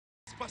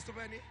Pastor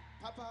Benny.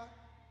 Papa,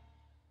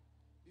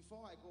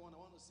 before I go on, I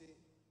want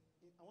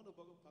to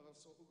borrow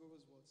Pastor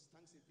Ugoro's words.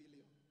 Thanks a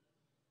billion.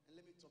 And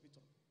let me top it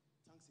up.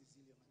 Thanks a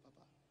zillion, my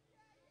Papa.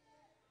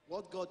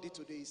 What God did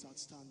today is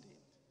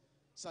outstanding.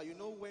 So you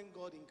know when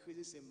God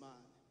increases a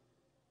man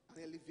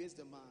and elevates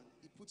the man,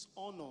 he puts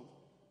honor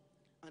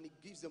and he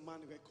gives the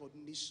man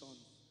recognition.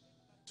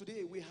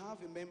 Today we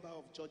have a member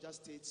of Georgia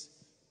State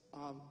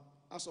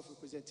House of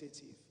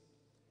Representatives,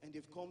 and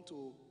they've come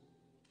to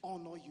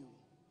honor you.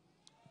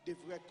 They've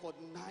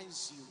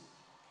recognized you.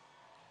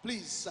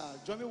 Please, sir,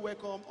 join me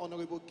welcome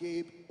Honorable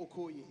Gabe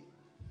Okoye.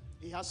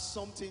 He has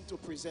something to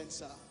present,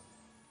 sir.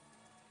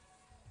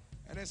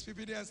 And as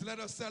PBDS,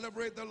 let us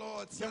celebrate the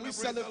Lord. Can we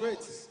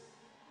celebrate?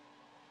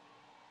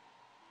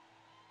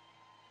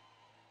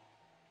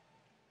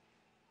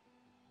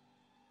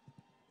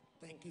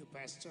 Thank you,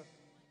 Pastor.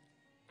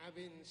 I've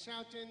been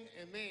shouting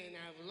amen.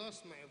 I've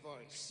lost my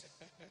voice,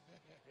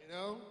 you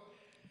know.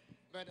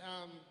 But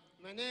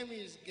my name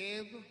is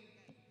Gabe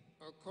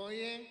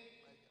Okoye.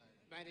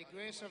 By the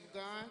grace of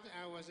God,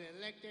 I was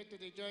elected to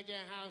the Georgia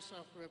House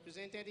of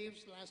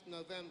Representatives last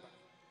November.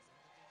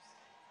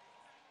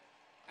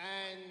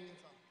 And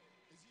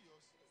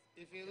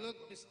if you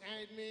look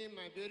beside me,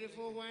 my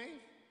beautiful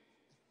wife,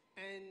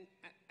 and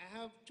I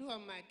have two of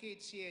my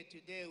kids here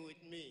today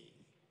with me.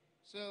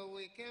 So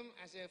we came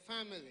as a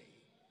family.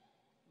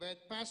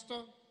 But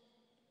Pastor,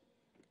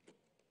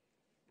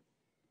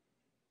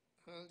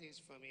 hold this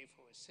for me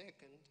for a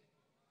second.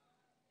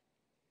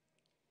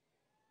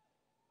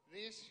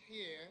 This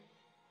here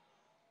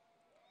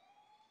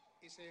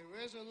is a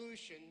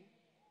resolution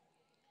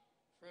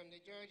from the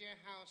Georgia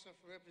House of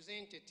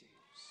Representatives.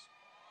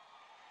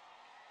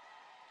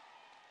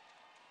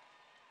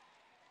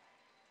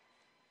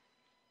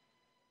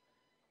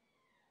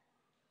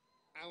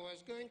 I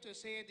was going to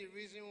say the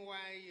reason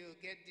why you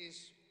get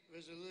this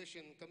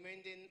resolution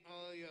commending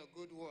all your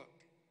good work.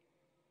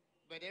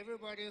 But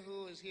everybody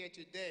who is here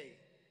today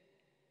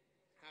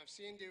have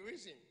seen the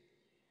reason.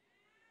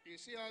 You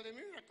see all the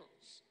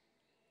miracles.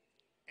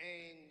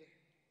 And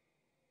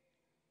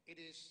it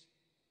is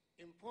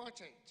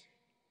important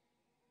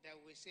that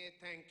we say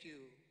thank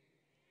you,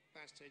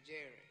 Pastor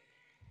Jerry.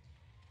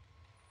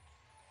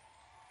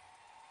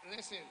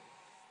 Listen,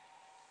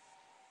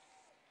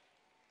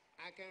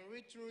 I can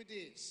read through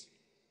this,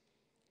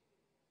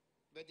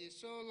 but it's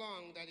so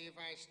long that if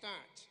I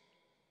start,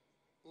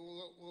 we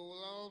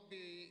will all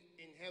be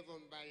in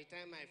heaven by the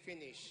time I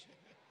finish.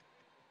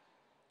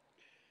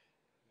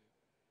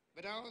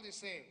 But all the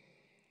same,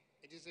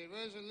 it is a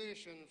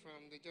resolution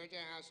from the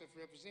Georgia House of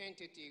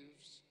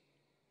Representatives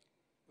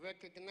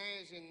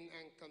recognizing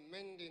and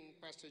commending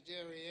Pastor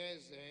Jerry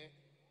Eze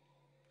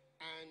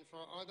and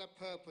for other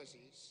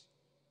purposes.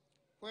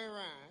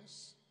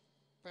 Whereas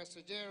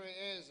Pastor Jerry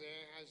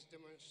Eze has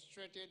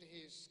demonstrated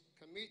his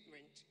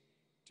commitment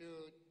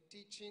to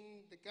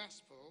teaching the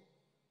gospel,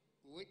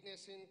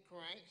 witnessing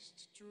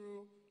Christ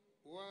through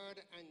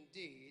word and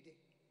deed,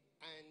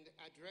 and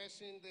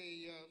addressing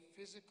the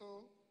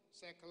physical,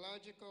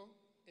 psychological,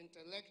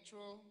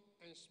 intellectual,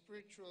 and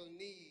spiritual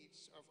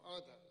needs of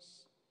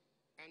others.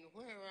 And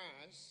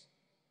whereas,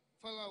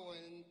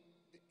 following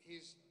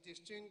his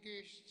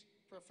distinguished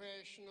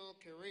professional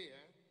career,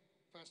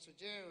 Pastor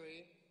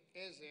Jerry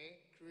Eze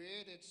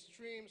created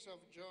Streams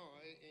of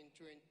Joy in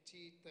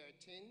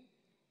 2013,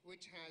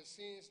 which has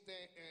since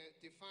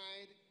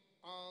defied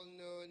all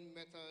known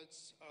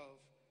methods of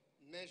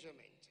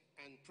measurement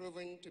and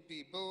proven to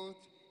be both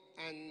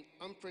an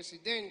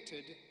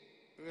unprecedented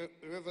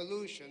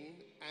revolution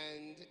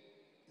and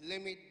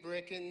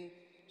limit-breaking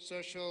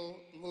social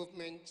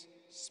movement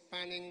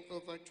spanning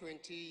over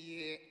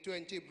 20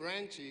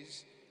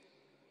 branches.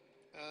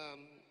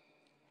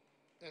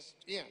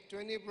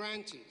 20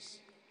 branches,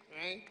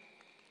 right?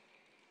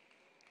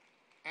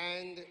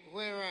 And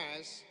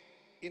whereas,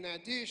 in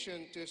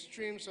addition to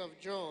Streams of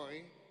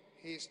Joy,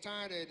 he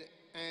started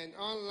an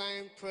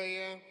online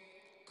prayer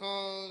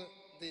called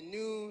the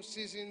New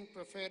Season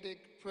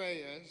Prophetic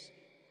Prayers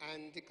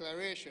and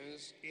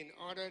Declarations in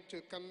order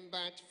to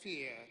combat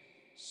fear,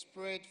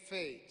 spread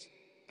faith,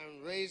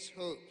 and raise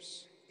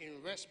hopes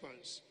in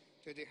response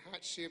to the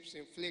hardships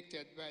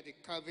inflicted by the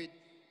COVID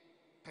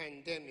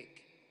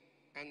pandemic.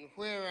 And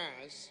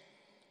whereas,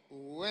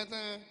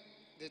 whether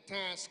the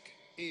task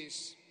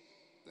is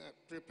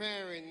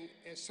preparing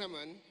a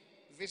sermon,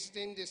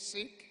 visiting the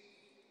sick,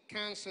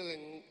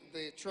 counseling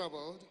the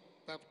troubled,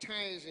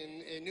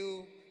 baptizing a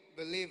new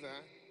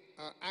believer,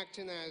 or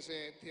acting as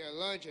a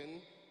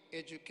theologian,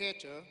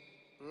 educator,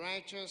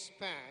 righteous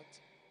path,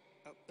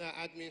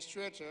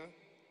 administrator,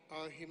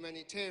 or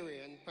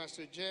humanitarian,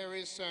 Pastor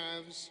Jerry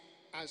serves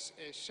as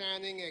a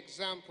shining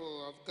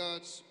example of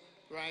God's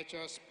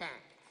righteous path.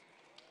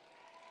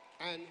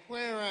 And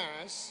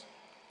whereas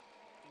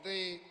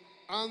the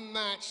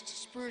unmatched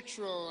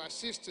spiritual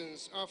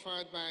assistance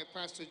offered by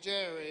Pastor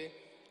Jerry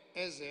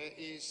Eze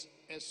is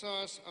a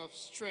source of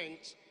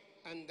strength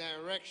and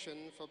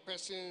direction for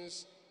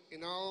persons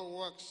in all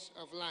walks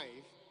of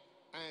life,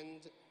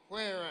 and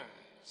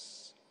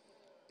whereas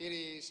it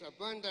is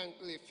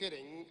abundantly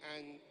fitting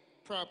and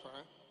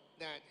proper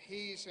that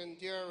his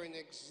enduring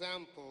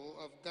example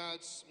of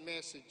God's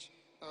message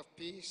of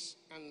peace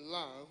and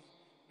love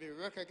be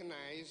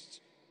recognized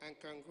and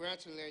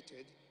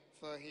congratulated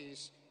for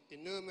his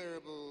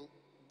innumerable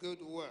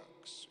good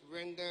works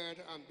rendered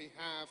on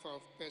behalf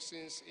of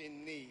persons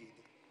in need.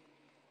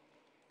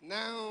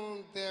 Now,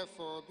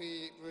 therefore,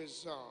 be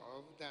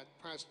resolved that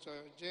Pastor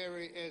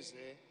Jerry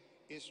Eze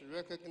is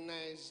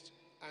recognized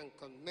and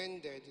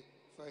commended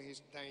for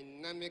his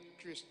dynamic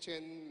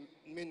Christian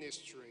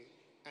ministry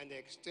and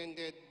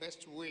extended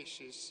best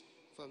wishes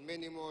for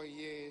many more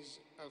years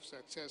of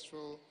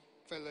successful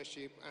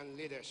fellowship and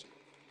leadership.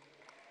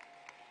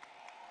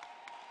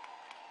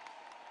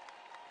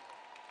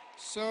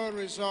 So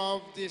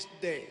resolved this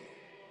day,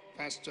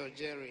 Pastor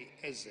Jerry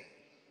Eze.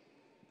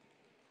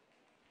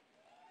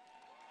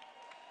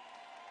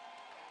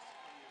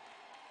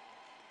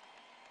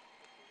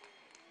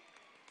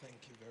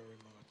 Thank you very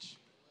much.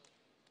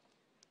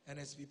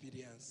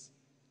 NSPPDians,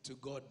 to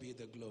God be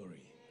the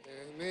glory.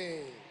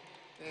 Amen.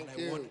 Thank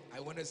you. I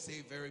want to say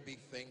a very big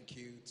thank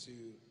you to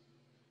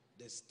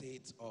the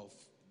state of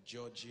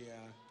Georgia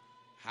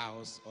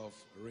House of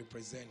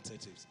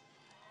Representatives.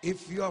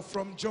 If you are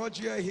from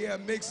Georgia here,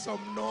 make some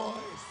noise.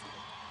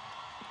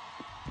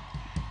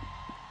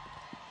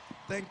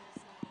 Thank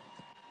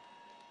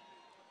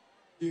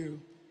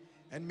you.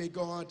 And may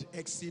God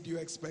exceed your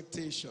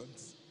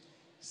expectations.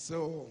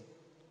 So,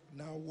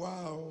 now,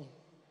 wow.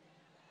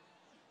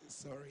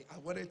 Sorry, I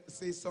wanted to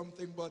say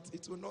something, but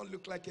it will not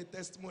look like a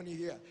testimony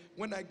here.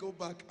 When I go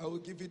back, I will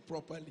give it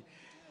properly.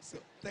 So,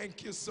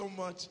 thank you so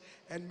much,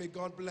 and may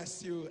God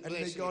bless you, and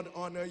may God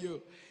honor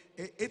you.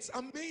 It's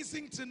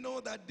amazing to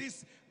know that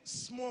this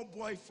small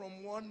boy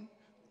from one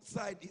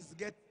side is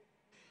getting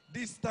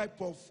this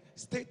type of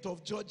state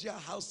of Georgia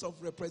House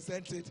of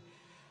Representatives.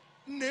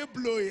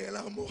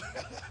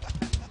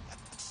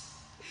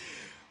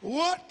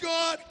 What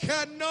God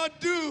cannot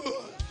do.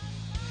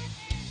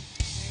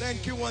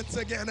 Thank you once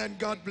again, and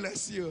God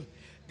bless you.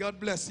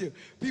 God bless you.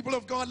 People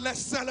of God, let's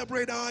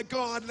celebrate our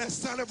God. Let's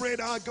celebrate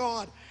our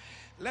God.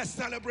 Let's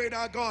celebrate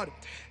our God.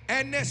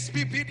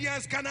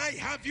 NSPPDians, can I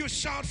have you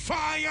shout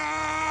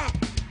fire?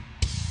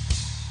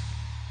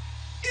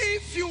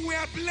 If you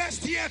were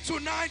blessed here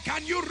tonight,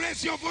 can you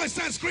raise your voice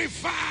and scream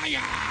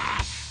fire?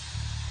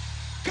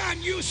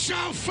 Can you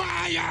shout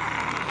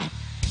fire?